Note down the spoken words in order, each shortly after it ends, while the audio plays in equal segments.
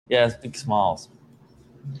Yeah, it's big smiles.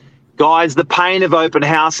 Guys, the pain of open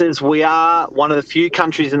houses. We are one of the few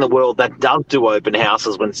countries in the world that does do open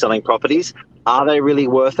houses when selling properties. Are they really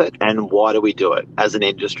worth it? And why do we do it as an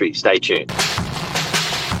industry? Stay tuned.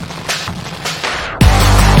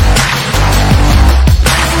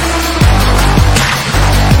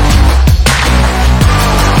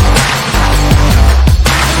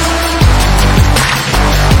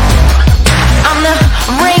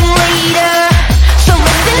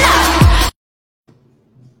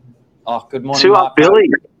 Oh, good morning, Two up, Billy.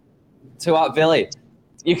 Two up, Billy.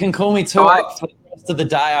 You can call me two up for the rest of the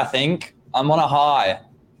day, I think. I'm on a high.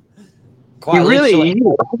 Quite literally.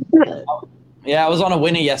 Really? Yeah, I was on a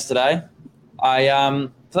winner yesterday. I,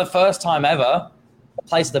 for the first time ever,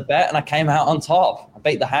 placed a bet and I came out on top. I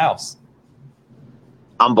beat the house.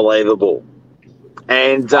 Unbelievable.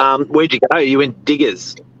 And where'd you go? You went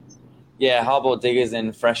Diggers? Yeah, Hardball Diggers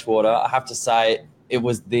in Freshwater. I have to say, it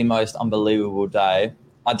was the most unbelievable day.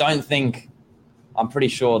 I'm pretty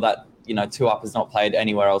sure that, two up is not played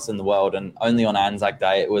anywhere else in the world, and only on Anzac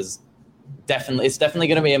Day. It's definitely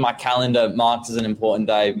going to be in my calendar, marked as an important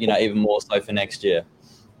day, even more so for next year.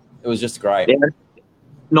 It was just great. Yeah.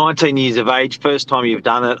 19 years of age, first time you've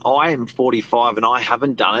done it. I am 45 and I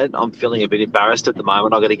haven't done it. I'm feeling a bit embarrassed at the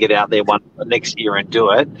moment. I've got to get out there next year and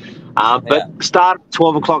do it. But start at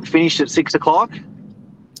 12 o'clock, finished at 6 o'clock?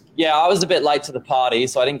 Yeah, I was a bit late to the party,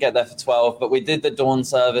 so I didn't get there for 12, but we did the dawn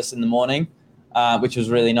service in the morning, which was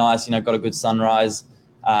really nice. Got a good sunrise.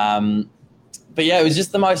 But yeah, it was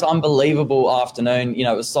just the most unbelievable afternoon.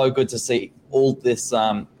 It was so good to see all these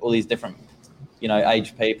different,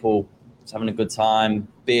 age people just having a good time.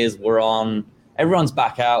 Beers were on. Everyone's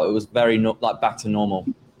back out. It was very back to normal.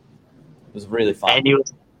 It was really fun. And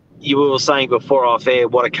you were saying before off air,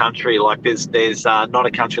 what a country like this. There's not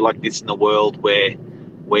a country like this in the world where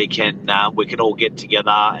we can all get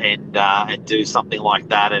together and do something like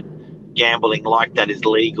that, and gambling like that is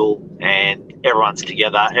legal, and everyone's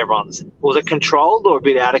together. Was it controlled or a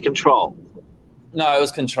bit out of control? No, it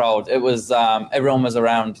was controlled. It was everyone was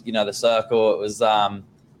around the circle.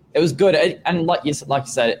 It was good, and like you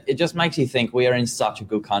said, it just makes you think we are in such a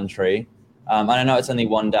good country. And I know it's only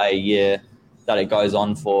one day a year that it goes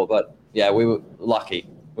on for, but yeah, we were lucky.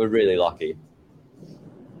 We're really lucky.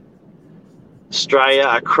 Australia,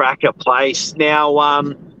 a cracker place. Now,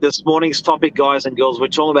 this morning's topic, guys and girls, we're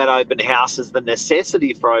talking about open houses, the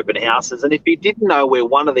necessity for open houses. And if you didn't know, we're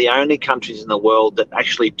one of the only countries in the world that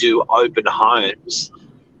actually do open homes.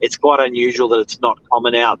 It's quite unusual that it's not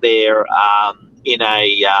common out there in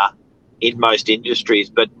most industries.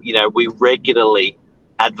 But, we regularly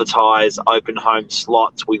advertise open home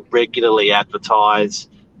slots. We regularly advertise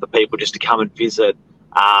for people just to come and visit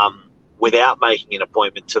without making an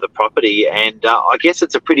appointment to the property. And I guess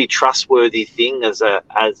it's a pretty trustworthy thing as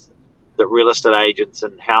the real estate agents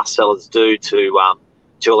and house sellers do to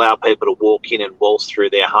allow people to walk in and waltz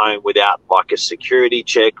through their home without like a security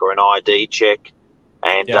check or an ID check.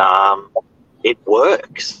 And it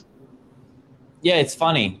works. Yeah, it's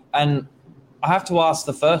funny. And I have to ask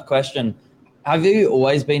the first question. Have you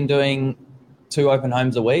always been doing 2 open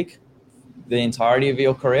homes a week the entirety of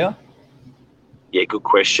your career? Yeah, good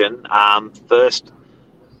question. First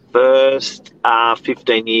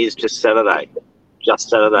 15 years, just Saturday,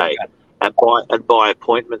 Okay. and by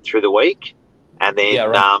appointment through the week, and then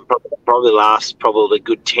probably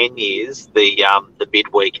good 10 years the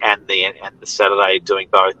midweek and the Saturday doing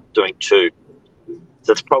 2.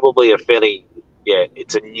 So it's probably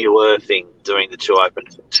it's a newer thing doing the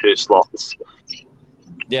 2 slots.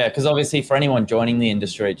 Yeah, because obviously for anyone joining the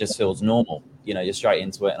industry, it just feels normal. You're straight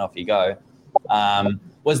into it and off you go.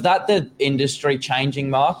 Was that the industry changing,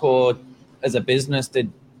 Mark, or as a business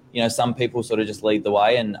did some people sort of just lead the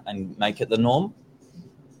way and make it the norm?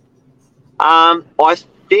 I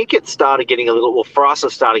think it started getting for us,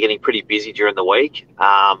 it started getting pretty busy during the week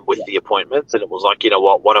with the appointments, and it was like,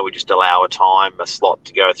 why don't we just allow a slot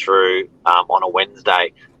to go through on a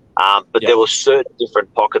Wednesday? There were certain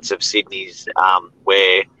different pockets of Sydney's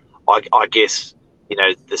where I guess,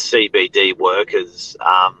 the CBD workers,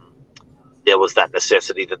 there was that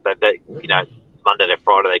necessity that they Monday to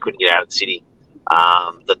Friday they couldn't get out of the city.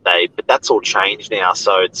 But that's all changed now.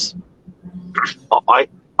 So it's, I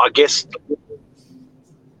guess,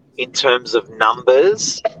 in terms of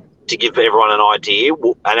numbers, to give everyone an idea,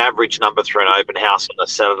 an average number through an open house on a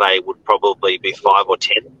Saturday would probably be 5 or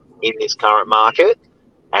 10 in this current market,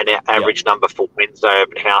 and our average number for Wednesday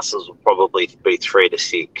open houses would probably be 3 to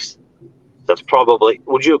 6. That's probably.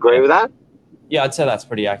 Would you agree with that? Yeah, I'd say that's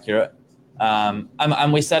pretty accurate.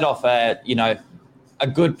 And we set off a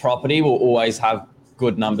good property will always have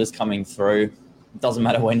good numbers coming through. It doesn't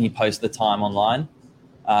matter when you post the time online.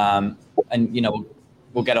 And,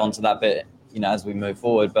 we'll get onto that bit, as we move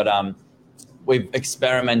forward. But we've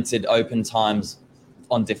experimented open times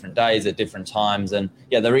on different days at different times. And,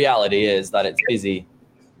 the reality is that it's busy.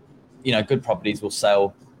 Good properties will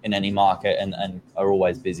sell in any market and are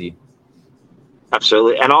always busy.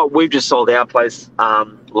 Absolutely. And we've just sold our place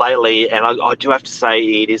lately, and I do have to say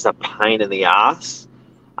it is a pain in the ass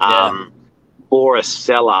for a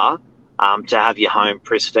seller to have your home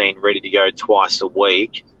pristine, ready to go twice a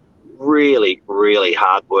week. Really, really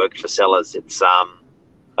hard work for sellers. It's out,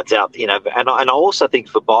 and I also think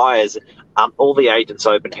for buyers, all the agents'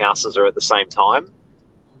 open houses are at the same time.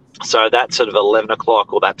 So that sort of 11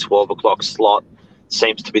 o'clock or that 12 o'clock slot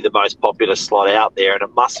seems to be the most popular slot out there, and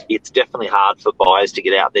it's definitely hard for buyers to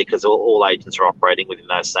get out there because all agents are operating within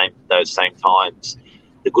those same times.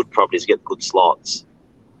 The good properties get good slots.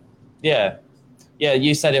 Yeah,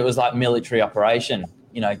 you said it was like military operation,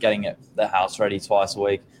 getting the house ready twice a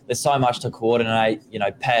week. There's so much to coordinate,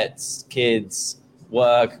 pets, kids,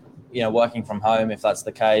 work, working from home if that's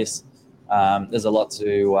the case. There's a lot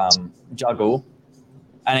to juggle.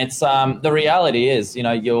 And it's the reality is,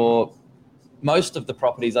 most of the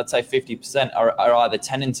properties, I'd say 50% are either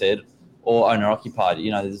tenanted or owner occupied.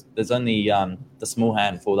 There's only the small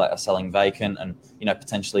handful that are selling vacant and,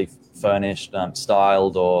 potentially furnished,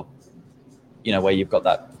 styled, or, where you've got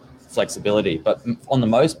that flexibility. But on the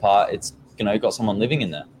most part, it's, you've got someone living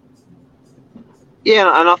in there.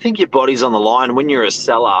 Yeah, and I think your body's on the line when you're a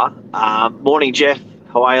seller. Morning, Jeff.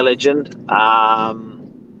 How are you, legend?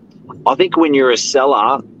 I think when you're a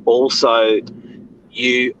seller, also,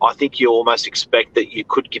 I think you almost expect that you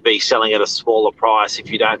could be selling at a smaller price if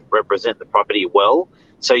you don't represent the property well.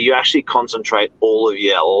 So you actually concentrate all of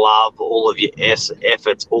your love, all of your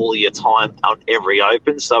efforts, all of your time on every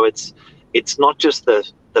open. So it's not just the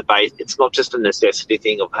base. It's not just a necessity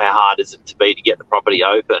thing of how hard is it to be to get the property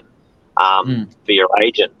open for your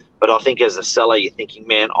agent. But I think as a seller, you're thinking,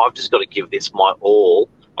 man, I've just got to give this my all.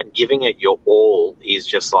 And giving it your all is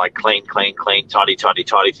just like clean, tidy,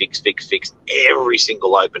 fix every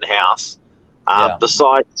single open house.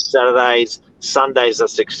 Besides Saturdays, Sundays are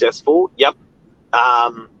successful. Yep.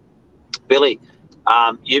 Billy,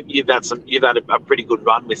 you've had a pretty good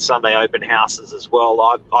run with Sunday open houses as well.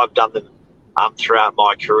 I've done them throughout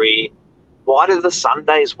my career. Why do the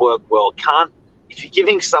Sundays work well? If you're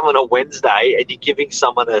giving someone a Wednesday and you're giving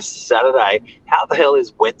someone a Saturday, how the hell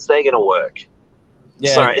is Wednesday going to work?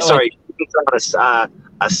 Yeah, sorry.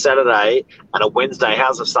 A Saturday and a Wednesday.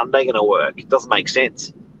 How's a Sunday going to work? It doesn't make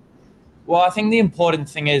sense. Well, I think the important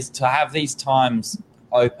thing is to have these times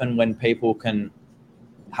open when people can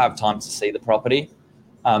have time to see the property.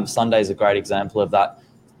 Sunday's a great example of that.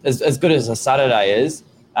 As good as a Saturday is,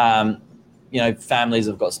 families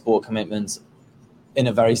have got sport commitments in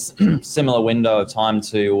a very similar window of time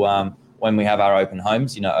to when we have our open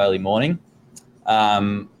homes, early morning.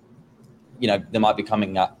 They might be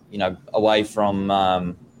coming up, away from,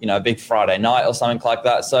 a big Friday night or something like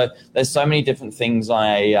that. So there's so many different things on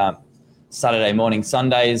a Saturday morning.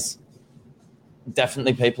 Sundays,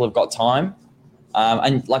 definitely people have got time.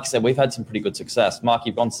 And like I said, we've had some pretty good success. Mark,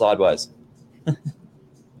 you've gone sideways.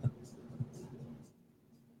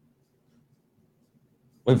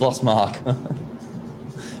 We've lost Mark.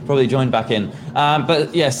 Probably joined back in.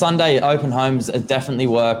 But yeah, Sunday open homes definitely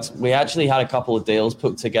worked. We actually had a couple of deals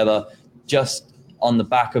put together just on the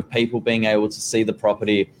back of people being able to see the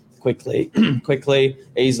property quickly,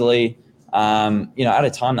 easily, at a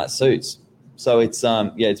time that suits. So it's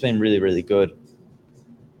been really, really good.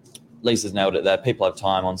 Lisa's nailed it there. People have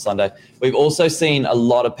time on Sunday. We've also seen a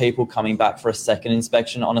lot of people coming back for a second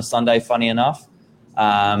inspection on a Sunday, funny enough.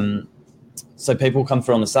 So people come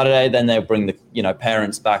through on the Saturday, then they'll bring the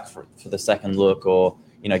parents back for the second look or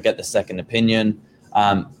get the second opinion.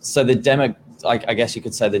 So I guess you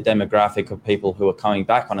could say the demographic of people who are coming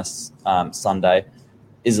back on a Sunday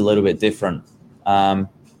is a little bit different.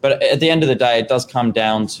 But at the end of the day, it does come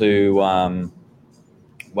down to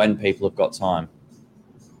when people have got time.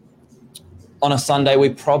 On a Sunday, we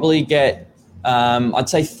probably get, I'd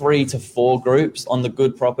say 3 to 4 groups on the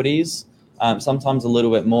good properties. Sometimes a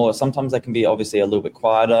little bit more. Sometimes they can be obviously a little bit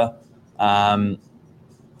quieter. But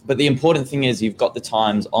the important thing is you've got the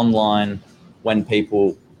times online when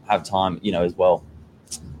people have time, as well.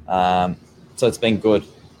 So it's been good.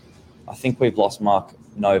 I think we've lost Mark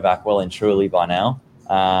Novak well and truly by now.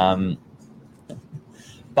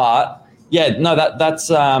 But yeah, no,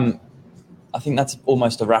 that's I think that's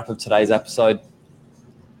almost a wrap of today's episode.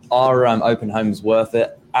 Are open homes worth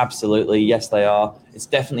it? Absolutely. Yes, they are. It's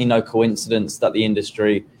definitely no coincidence that the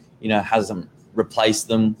industry, hasn't replaced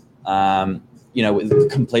them.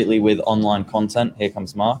 completely with online content. Here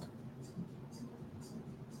comes Mark.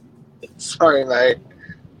 Sorry, mate.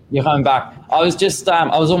 You're coming back. I was just,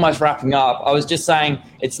 I was almost wrapping up. I was just saying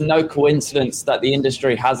it's no coincidence that the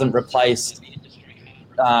industry hasn't replaced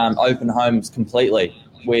open homes completely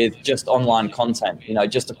with just online content.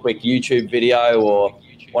 Just a quick YouTube video or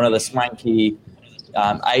one of the swanky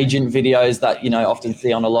agent videos that, often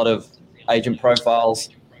see on a lot of agent profiles.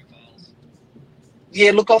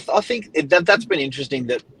 Yeah, look, I think that's been interesting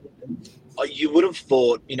that you would have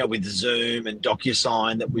thought, with Zoom and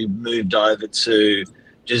DocuSign that we moved over to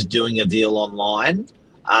just doing a deal online.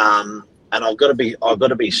 And I've got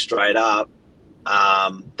to be straight up.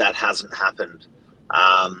 That hasn't happened.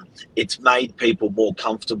 It's made people more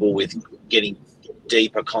comfortable with getting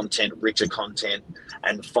deeper content, richer content,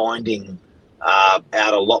 and finding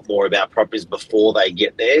out a lot more about properties before they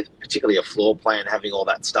get there, particularly a floor plan, having all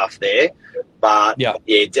that stuff there. But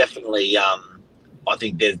yeah, definitely, I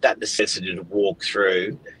think there's that necessity to walk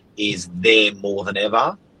through is there more than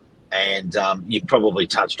ever. And you probably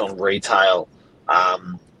touched on retail.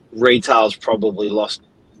 Retail's probably lost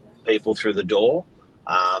people through the door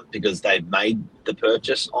because they've made the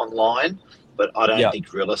purchase online. But I don't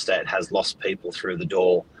think real estate has lost people through the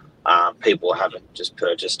door. People haven't just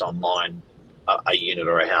purchased online a unit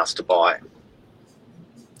or a house to buy.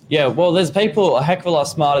 Yeah, well, there's people a heck of a lot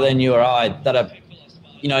smarter than you or I that are,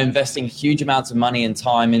 investing huge amounts of money and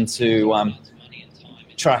time into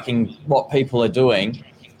tracking what people are doing.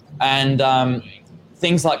 And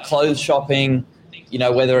things like clothes shopping,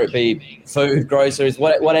 whether it be food, groceries,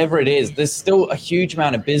 whatever it is, there's still a huge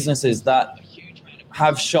amount of businesses that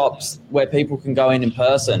have shops where people can go in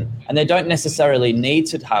person. And they don't necessarily need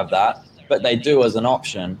to have that, but they do as an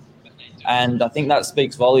option. And I think that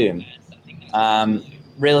speaks volume.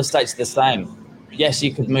 Real estate's the same. Yes,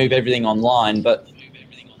 you could move everything online, but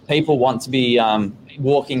people want to be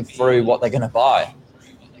walking through what they're going to buy,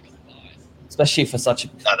 especially for such a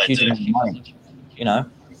huge amount of money,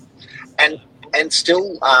 And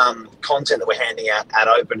still, content that we're handing out at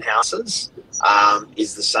open houses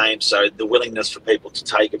is the same. So the willingness for people to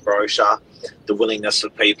take a brochure, the willingness for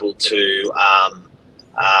people to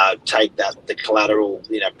take the collateral,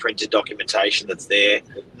 printed documentation that's there,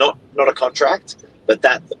 not a contract, but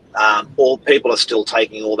that all people are still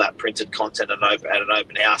taking all that printed content at an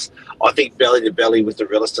open house. I think belly to belly with the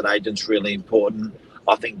real estate agent's really important.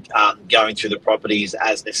 I think going through the properties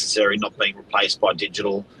as necessary, not being replaced by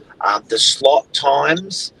digital. The slot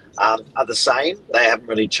times are the same. They haven't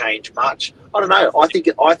really changed much. I don't know.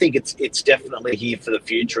 I think it's definitely here for the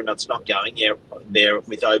future, and it's not going there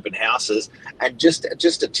with open houses. And just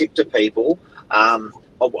a tip to people,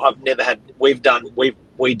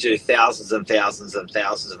 we do thousands and thousands and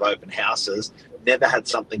thousands of open houses. Never had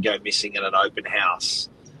something go missing at an open house.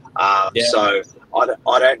 So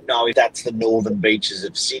I don't know if that's the northern beaches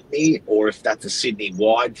of Sydney or if that's a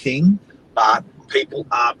Sydney-wide thing, but people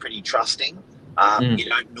are pretty trusting. You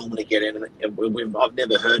don't normally get anything. I've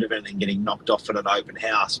never heard of anything getting knocked off at an open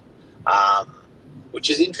house,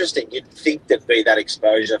 which is interesting. You'd think there'd be that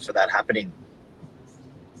exposure for that happening.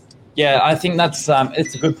 Yeah, I think that's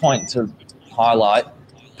it's a good point to highlight.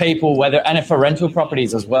 People, and for rental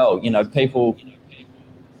properties as well, people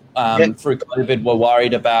through COVID were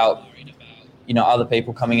worried about, other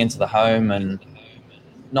people coming into the home and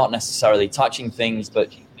not necessarily touching things, but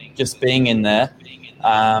just being in there.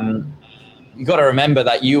 You got to remember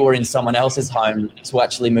that you were in someone else's home to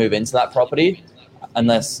actually move into that property,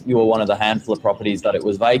 unless you were one of the handful of properties that it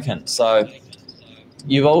was vacant. So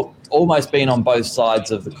you've almost been on both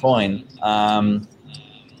sides of the coin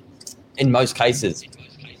in most cases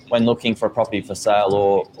when looking for a property for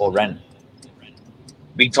sale or rent.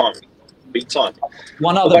 Big time.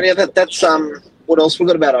 One other. That's what else we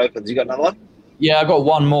got about opens? You got another one? Yeah, I got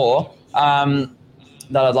one more that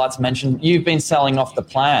I'd like to mention. You've been selling off the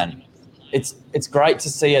plan. It's great to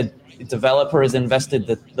see a developer has invested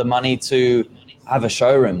the money to have a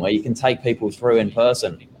showroom where you can take people through in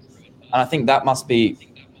person. And I think that must be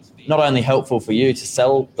not only helpful for you to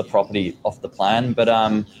sell the property off the plan, but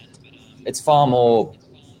it's far more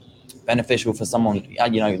beneficial for someone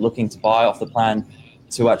looking to buy off the plan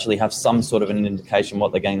to actually have some sort of an indication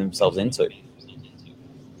what they're getting themselves into.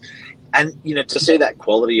 And to see that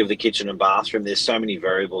quality of the kitchen and bathroom, there's so many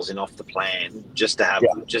variables in off the plan. Just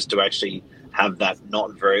to actually have that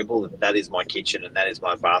not variable, that is my kitchen and that is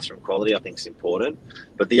my bathroom quality, I think is important.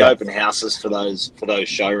 But the open houses for those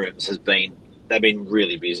showrooms they've been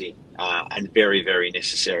really busy and very, very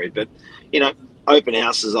necessary. But open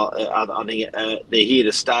houses I think they're here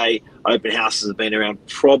to stay. Open houses have been around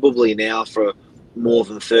probably now for more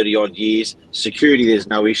than 30 odd years. Security, there's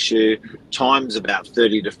no issue. Time's about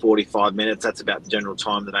 30 to 45 minutes. That's about the general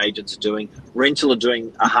time that agents are doing. Rental are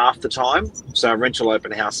doing a half the time. So rental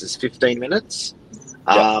open house is 15 minutes.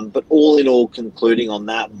 But all in all, concluding on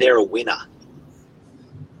that, they're a winner.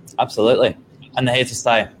 Absolutely. And they're here to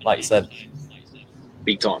stay, like you said.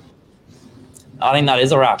 Big time. I think that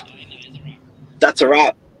is a wrap. That's a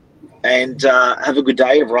wrap. And have a good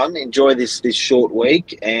day, everyone. Enjoy this short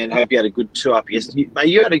week, and hope you had a good tour up yesterday.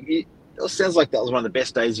 Mate, it sounds like that was one of the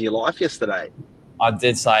best days of your life yesterday. I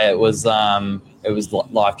did say it was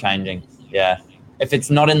life changing. Yeah. If it's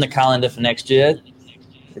not in the calendar for next year,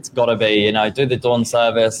 it's got to be, do the dawn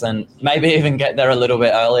service and maybe even get there a little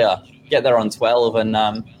bit earlier. Get there on 12.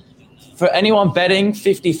 And for anyone betting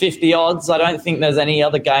 50-50 odds, I don't think there's any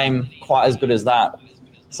other game quite as good as that.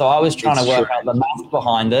 So I was trying to work out the math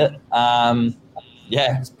behind it.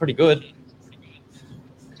 It's pretty good.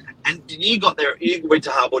 And you got there, you went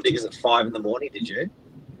to Harbour Diggers at 5 in the morning, did you?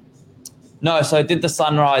 No, so I did the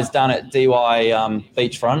sunrise down at DY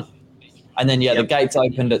beachfront. And then, the gates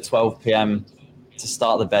opened at 12 p.m. to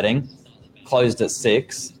start the betting, closed at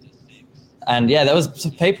 6. And, there was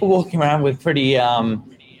some people walking around with pretty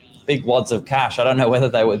big wads of cash. I don't know whether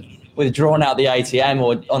they were withdrawn out the ATM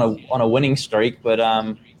or on a winning streak, but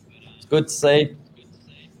it's good to see.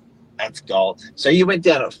 That's gold. So you went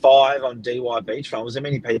down at 5 on DY beachfront. Was there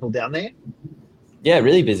many people down there? Yeah,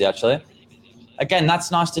 really busy actually. Again, that's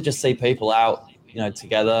nice to just see people out,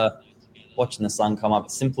 together, watching the sun come up.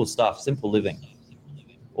 Simple stuff, simple living,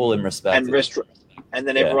 all in respect. And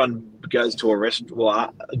then everyone goes to a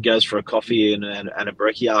restaurant, goes for a coffee and a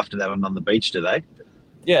brekkie after that and on the beach, do they?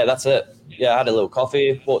 Yeah, that's it. Yeah, I had a little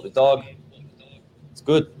coffee, bought the dog. It's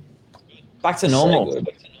good. Back to normal. So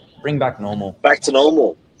bring back normal. Back to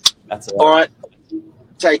normal. That's it. All right.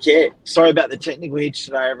 Take care. Sorry about the technical hitch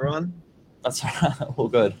today, everyone. That's all right. All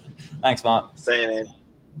good. Thanks, Mark. See you, man.